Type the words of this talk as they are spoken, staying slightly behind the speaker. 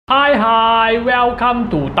Hi,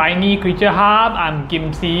 welcome to Tiny Creature Hub. I'm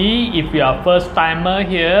Kim C. If you are first timer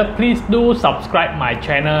here, please do subscribe my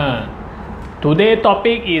channel. Today's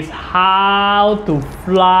topic is how to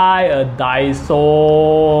fly a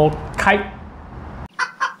Daiso kite.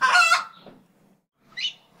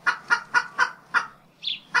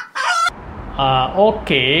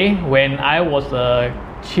 Okay, when I was a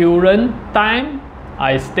children time,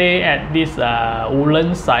 I stay at this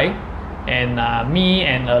woolen site, and me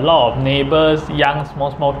and a lot of neighbors, young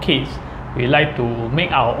small kids, we like to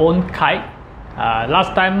make our own kite.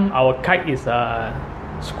 Last time our kite is a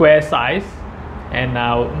square size and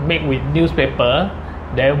made with newspaper.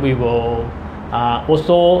 Then we will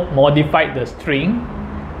also modify the string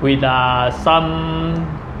with some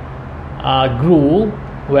glue,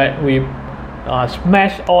 where we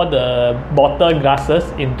smash all the bottle glasses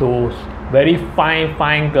into very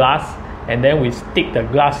fine glass, and then we stick the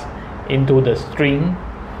glass into the string,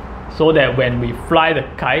 so that when we fly the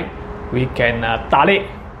kite, we can tarik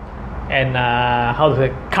and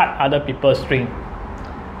cut other people's string.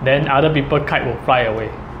 Then other people's kite will fly away.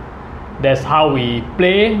 That's how we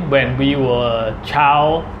play when we were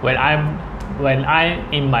child. When I'm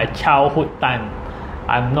in my childhood time.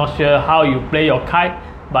 I'm not sure how you play your kite,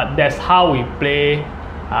 but that's how we play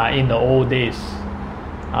in the old days.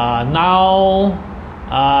 Now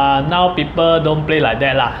people don't play like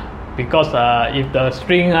that lah, because if the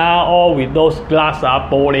string all with those glass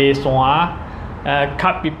boleh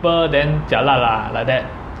cut people, then jialat lah like that.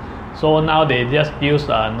 So now they just use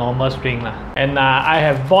normal string lah. And I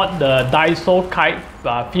have bought the Daiso kite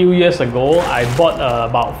a few years ago. I bought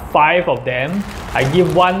about 5 of them. I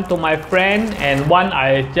give one to my friend, and one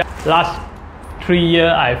I just last 3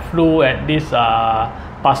 years I flew at this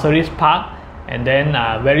Pasir Ris Park, and then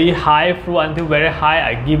very high, flew until very high.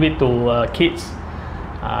 I give it to kids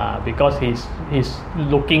because he's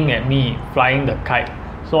looking at me flying the kite.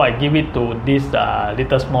 So I give it to this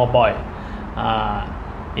little small boy,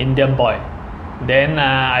 Indian boy. Then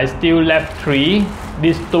I still left 3.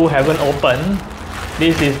 These 2 haven't opened.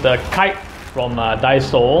 This is the kite from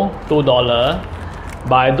Daiso, $2.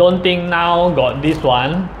 But I don't think now got this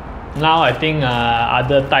one. Now I think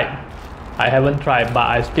other type I haven't tried, but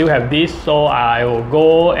I still have this, so I will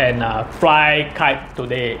go and fly kite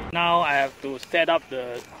today. Now I have to set up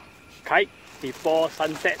the kite before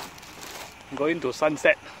sunset. I'm going to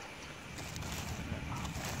sunset.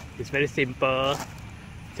 It's very simple.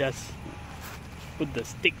 Just put the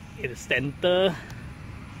stick in the center.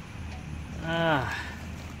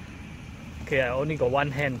 Okay, I only got one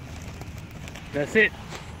hand. That's it.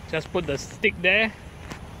 Just put the stick there,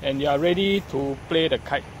 and you are ready to play the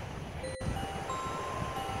kite.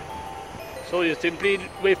 So you simply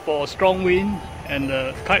wait for a strong wind, and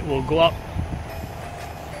the kite will go up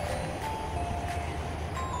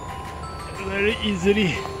very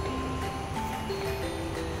easily.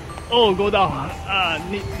 Oh, go down.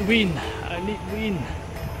 Need wind. I need wind.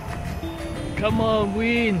 Come on,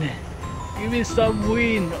 wind. Give me some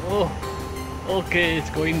wind. Oh, okay, it's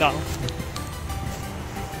going down.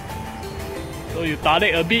 So you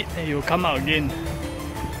tarik a bit and you come out again.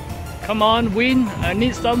 Come on, wind. I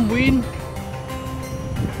need some wind.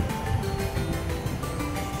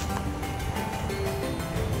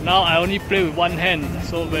 Now I only play with one hand,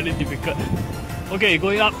 so very difficult. Okay,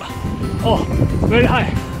 going up. Oh, very high.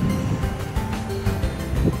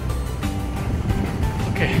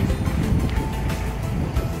 Okay.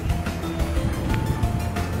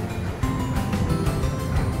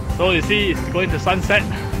 So you see, it's going to sunset.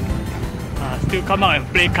 Still come out and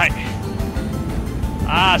play kite.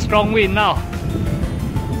 Strong wind now.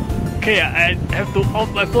 Okay, I have to off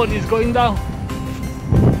my phone. It's going down.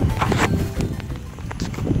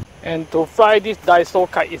 And to fly this Daiso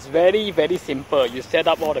kite is very simple. You set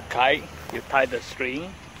up all the kite. You tie the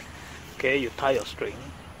string. Okay, you tie your string.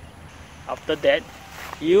 After that,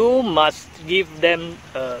 you must give them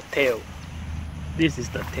a tail. This is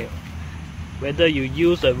the tail. Whether you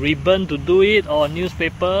use a ribbon to do it or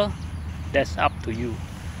newspaper, that's up to you.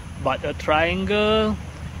 But a triangle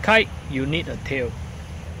kite, you need a tail,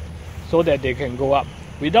 so that they can go up.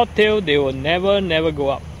 Without tail, they will never go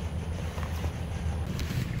up.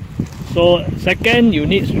 So second, you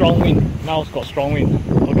need strong wind. Now it's got strong wind.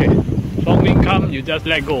 Okay, strong wind come, you just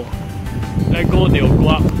let go. Let go, they will go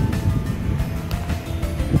up.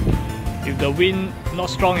 If the wind not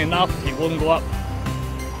strong enough, it won't go up.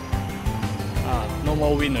 No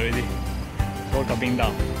more wind already. So coming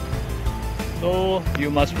down. So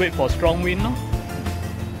you must wait for strong wind, no?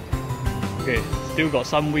 Okay, still got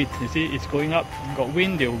some wind. You see, it's going up. Got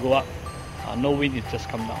wind, they will go up. No wind, it just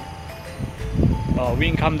come down.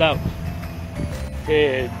 Wind come down.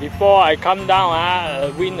 Okay, before I come down,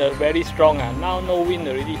 wind is very strong. Now no wind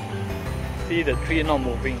already. See the tree not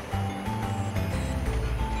moving.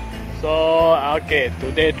 So okay,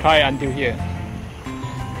 today try until here.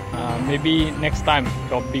 Maybe next time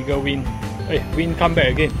got bigger wind. Hey, wind come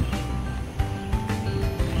back again.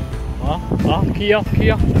 Kia.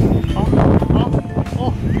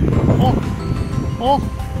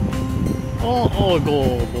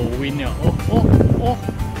 Go wind now.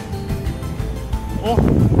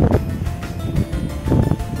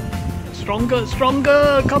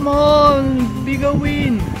 Stronger, come on, bigger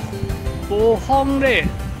wind. Hong there.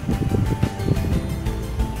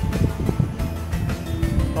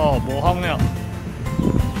 Hong now.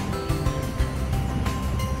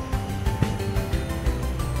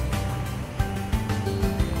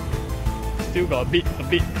 Still got a bit.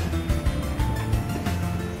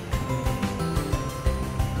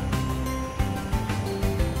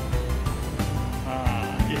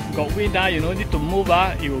 If got wind, you don't need to move,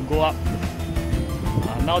 it will go up.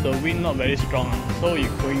 Now the wind not very strong, so it's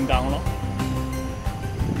going down.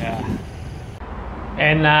 Yeah.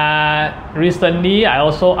 And recently, I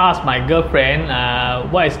also asked my girlfriend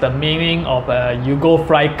what is the meaning of you go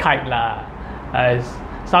fly kite lah.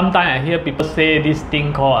 Sometimes I hear people say this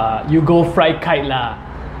thing called you go fly kite lah,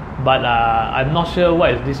 but I'm not sure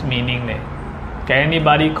what is this meaning. Can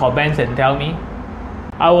anybody comment and tell me?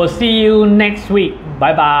 I will see you next week.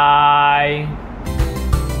 Bye bye.